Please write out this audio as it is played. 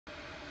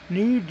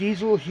New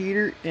diesel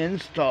heater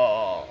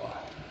install.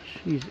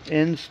 She's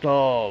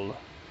installed.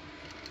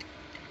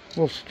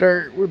 We'll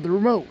start with the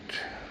remote.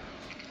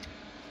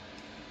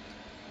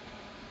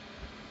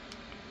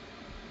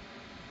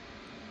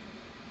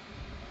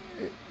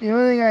 The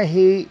only thing I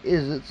hate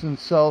is it's in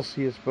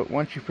Celsius, but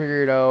once you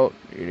figure it out,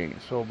 it ain't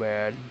so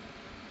bad.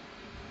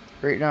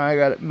 Right now I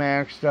got it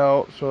maxed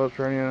out, so it's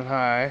running at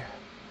high.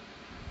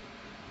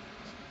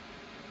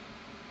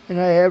 And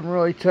I haven't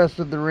really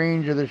tested the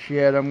range of this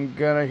yet. I'm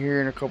gonna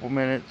here in a couple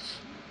minutes.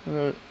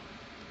 I'll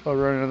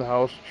run into the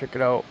house, check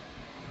it out.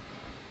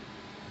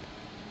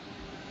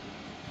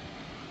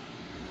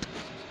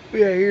 But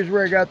yeah, here's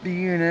where I got the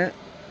unit.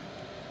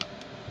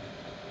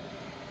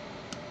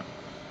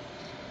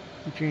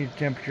 Change the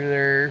temperature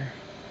there.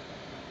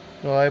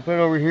 So I put it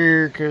over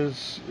here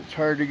because it's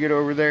hard to get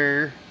over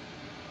there.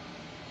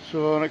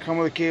 So when I come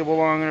with a cable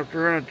long enough to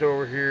run it to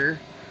over here.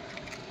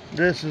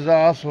 This is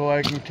also,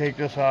 I can take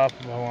this off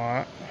if I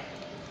want.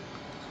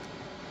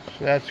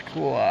 So that's a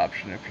cool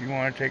option if you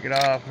want to take it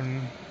off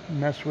and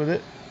mess with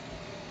it.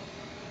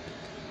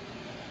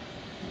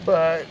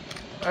 But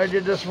I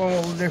did this one a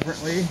little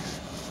differently.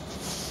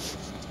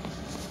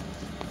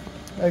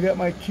 I got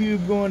my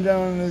tube going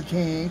down into the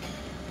tank.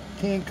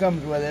 Tank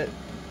comes with it.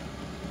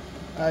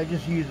 I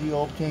just used the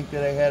old tank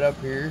that I had up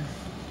here.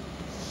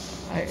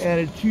 I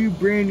added 2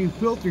 brand new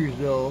filters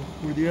though,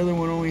 where the other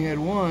one only had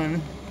 1.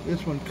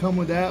 This one come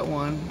with that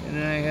one, and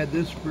then I had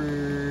this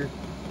for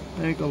I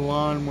think a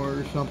lawnmower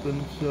or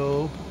something.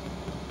 So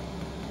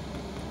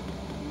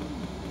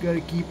got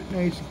to keep it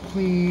nice and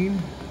clean.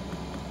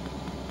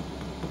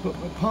 I put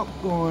my pump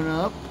going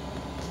up.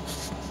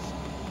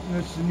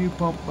 That's the new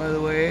pump, by the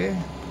way.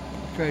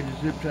 Tried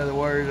to zip tie the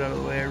wires out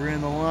of the way. I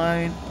ran the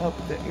line up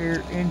the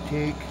air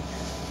intake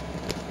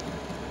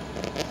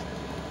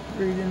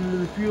right into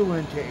the fuel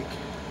intake.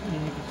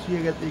 And you can see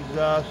I got the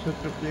exhaust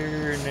hooked up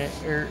there and the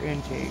air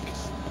intake.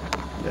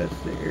 That's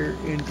the air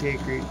intake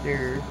right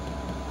there.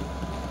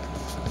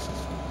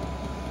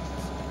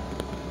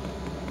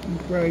 You can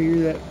probably hear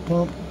that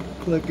pump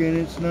clicking.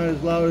 It's not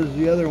as loud as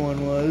the other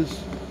one was.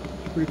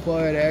 It's pretty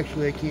quiet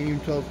actually. I can't even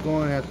tell it's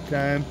going half the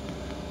time.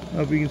 I don't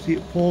know if you can see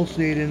it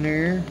pulsate in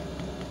there.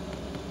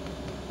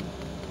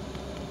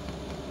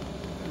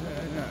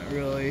 Not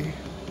really.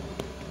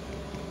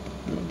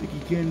 I don't think you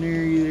can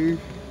there either.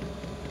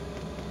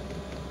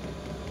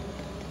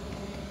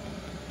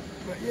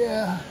 But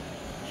yeah,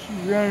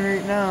 she's running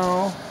right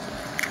now.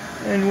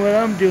 And what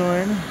I'm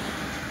doing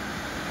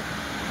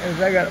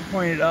is I got it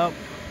pointed up.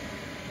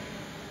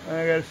 And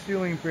I got a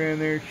ceiling fan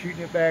there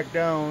shooting it back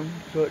down.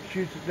 So it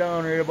shoots it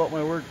down right about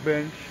my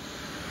workbench,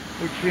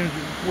 which seems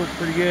to work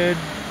pretty good.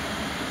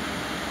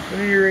 But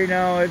here right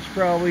now it's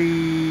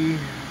probably,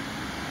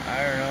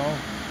 I don't know,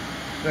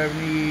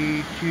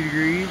 72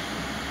 degrees.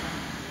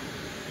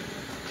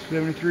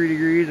 73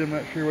 degrees. I'm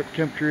not sure what the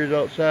temperature is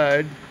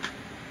outside.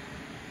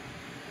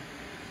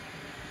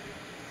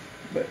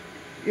 But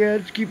yeah,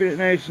 it's keeping it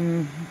nice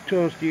and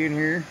toasty in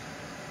here.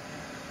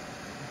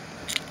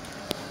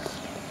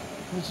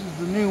 This is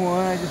the new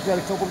one I just got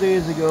a couple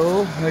days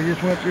ago. I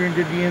just went through and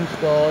did the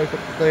install. I put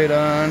the plate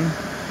on.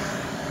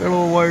 Got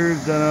all the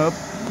wires done up.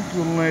 It's a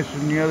little nicer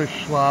than the other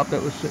slop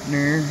that was sitting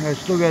there. I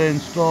still got to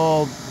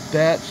install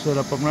that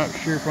setup. I'm not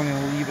sure if I'm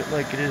going to leave it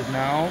like it is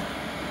now.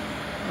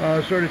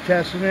 Sort of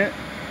testing it.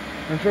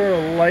 I'm sort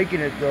of liking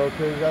it though,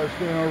 because I was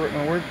sitting over at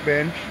my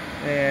workbench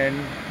and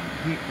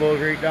heat blows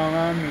right down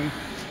on me.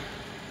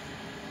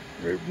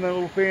 Right from that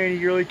little fan,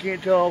 you really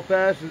can't tell how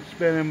fast it's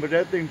spinning, but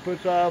that thing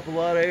puts off a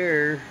lot of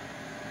air.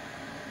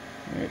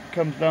 And it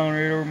comes down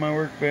right over my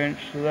workbench,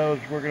 so that was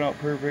working out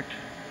perfect.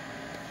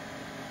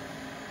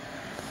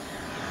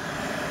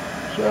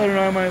 So I don't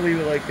know, I might leave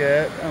it like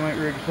that. I might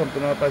rig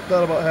something up. I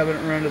thought about having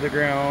it run to the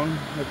ground.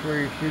 That's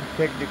where you should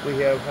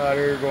technically have hot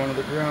air going to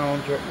the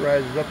ground so it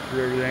rises up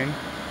through everything.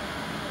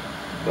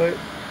 But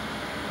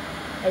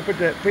I put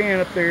that fan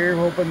up there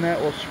hoping that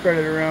will spread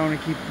it around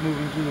and keep it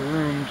moving through the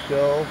room.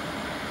 So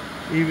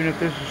even if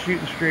this is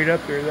shooting straight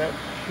up there, that's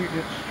shooting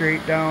it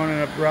straight down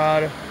in a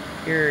broad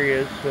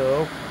area.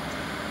 So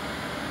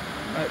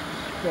that's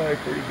probably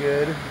pretty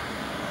good.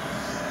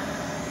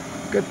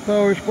 Got the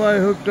power supply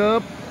hooked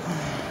up.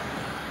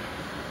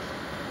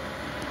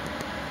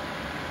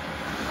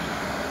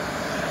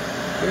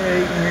 Yeah,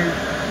 you can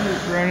hear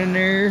it running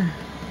there.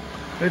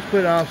 Let's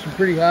put off some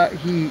pretty hot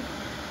heat.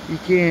 You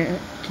can't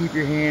keep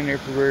your hand there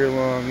for very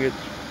long. It's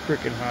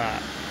freaking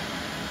hot.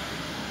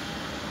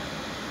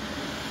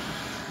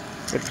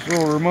 But this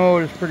little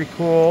remote is pretty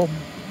cool.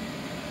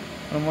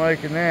 I'm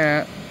liking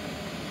that.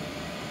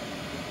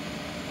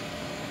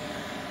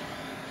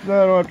 So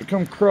I don't have to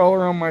come crawl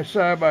around my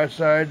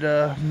side-by-side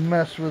to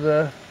mess with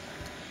the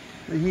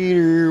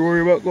heater or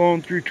worry about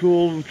going through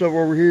tools and stuff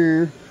over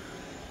here.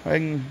 I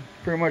can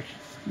pretty much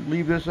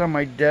leave this on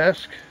my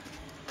desk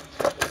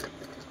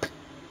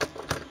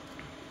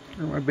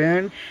or my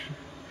bench,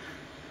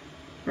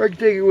 or I can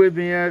take it with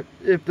me.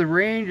 If the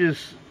range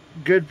is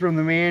good from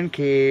the man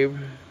cave,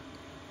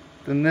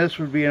 then this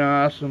would be an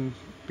awesome,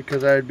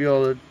 because I'd be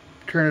able to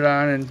turn it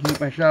on and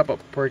heat my shop up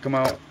before I come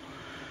out.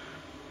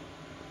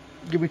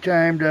 give me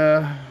time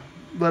to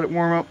let it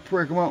warm up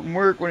before I come out and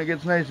work when it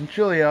gets nice and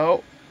chilly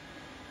out.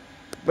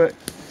 But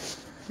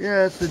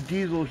yeah, it's the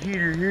diesel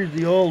heater. Here's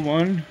the old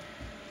one.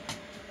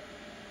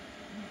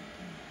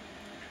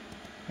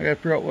 I gotta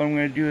figure out what I'm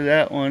gonna do with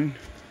that one.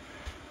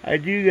 I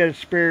do got a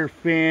spare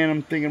fan.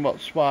 I'm thinking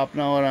about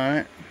swapping out on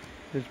it.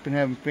 It's been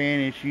having fan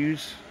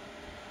issues.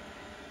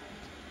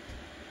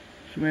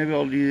 So maybe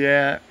I'll do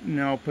that and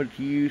then I'll put it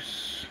to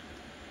use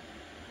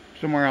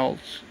somewhere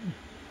else.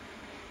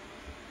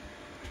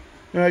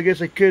 Now I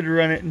guess I could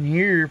run it in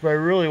here if I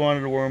really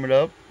wanted to warm it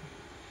up.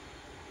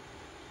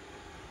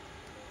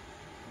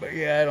 But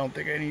yeah, I don't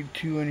think I need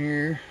two in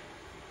here.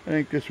 I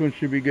think this one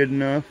should be good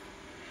enough.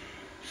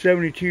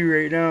 72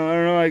 right now. I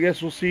don't know, I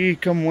guess we'll see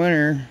come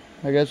winter.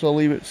 I guess I'll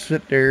leave it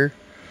sit there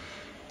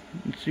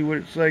and see what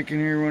it's like in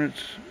here when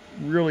it's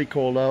really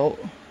cold out.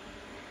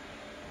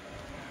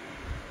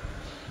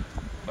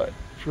 But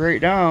for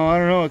right now, I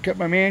don't know, it kept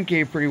my man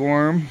cave pretty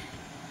warm.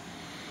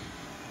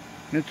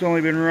 It's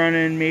only been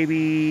running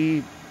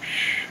maybe,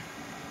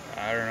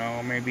 I don't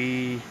know,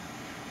 maybe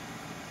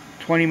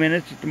 20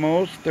 minutes at the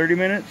most, 30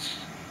 minutes.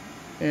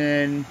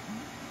 And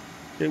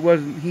it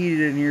wasn't heated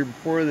in here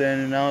before then,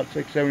 and now it's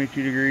like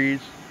 72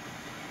 degrees.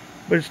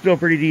 But it's still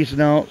pretty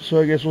decent out,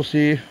 so I guess we'll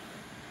see.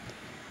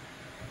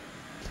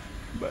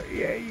 But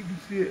yeah, you can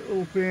see a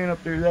little fan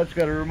up there. That's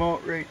got a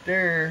remote right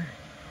there.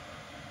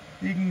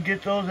 You can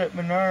get those at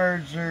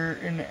Menards or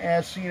in the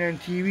As Seen on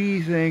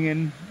TV thing,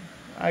 and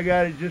I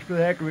got it just for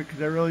the heck of it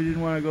because I really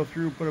didn't want to go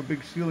through and put a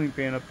big ceiling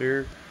fan up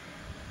there.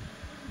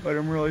 But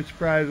I'm really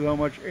surprised with how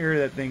much air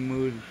that thing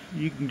moves.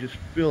 You can just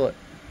feel it.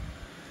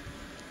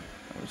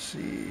 Let's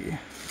see.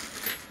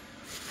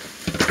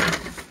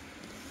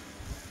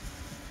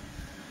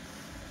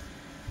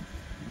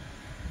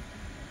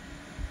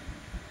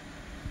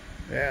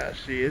 Yeah,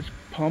 see, it's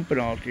pumping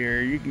out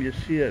here. You can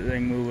just see that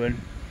thing moving.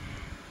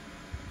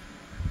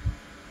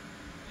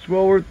 It's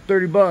well worth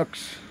 30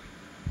 bucks.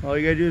 All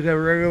you gotta do is have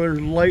a regular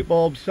light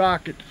bulb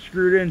socket to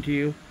screw it into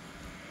you.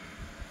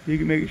 You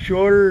can make it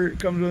shorter. It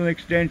comes with an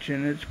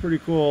extension. It's pretty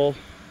cool.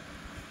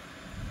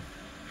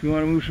 If you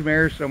want to move some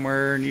air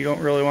somewhere and you don't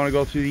really want to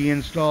go through the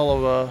install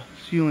of a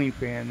ceiling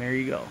fan, there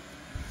you go.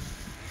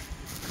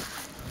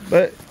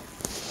 But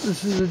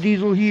this is a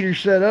diesel heater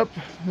setup.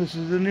 This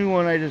is the new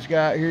one I just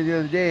got here the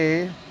other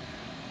day.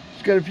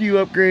 It's got a few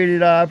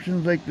upgraded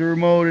options, like the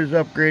remote is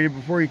upgraded.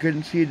 Before you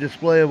couldn't see a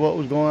display of what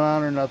was going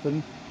on or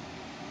nothing.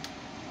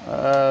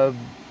 The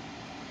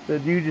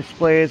new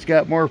display, it's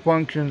got more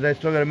functions. I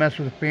still got to mess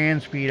with the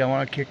fan speed. I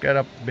want to kick that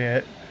up a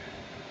bit.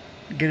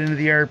 Get into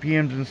the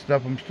RPMs and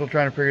stuff. I'm still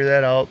trying to figure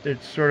that out.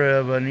 It's sort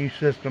of a new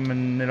system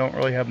and they don't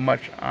really have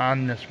much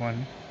on this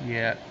one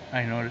yet,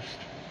 I noticed.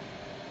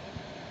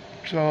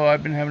 So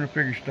I've been having to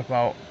figure stuff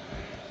out.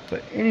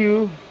 But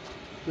anywho,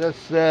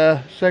 that's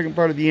the second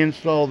part of the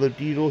install of the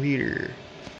diesel heater.